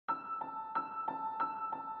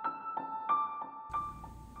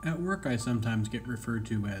At work, I sometimes get referred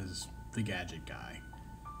to as the Gadget Guy.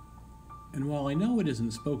 And while I know it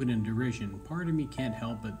isn't spoken in derision, part of me can't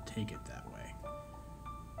help but take it that way.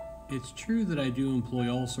 It's true that I do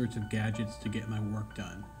employ all sorts of gadgets to get my work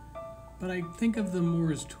done, but I think of them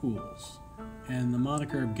more as tools, and the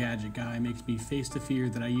moniker of Gadget Guy makes me face the fear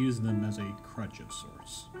that I use them as a crutch of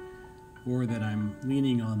sorts, or that I'm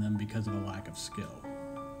leaning on them because of a lack of skill.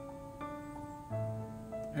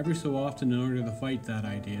 Every so often, in order to fight that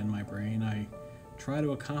idea in my brain, I try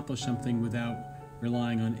to accomplish something without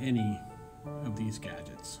relying on any of these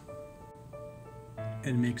gadgets,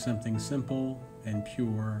 and make something simple and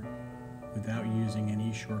pure without using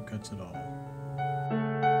any shortcuts at all.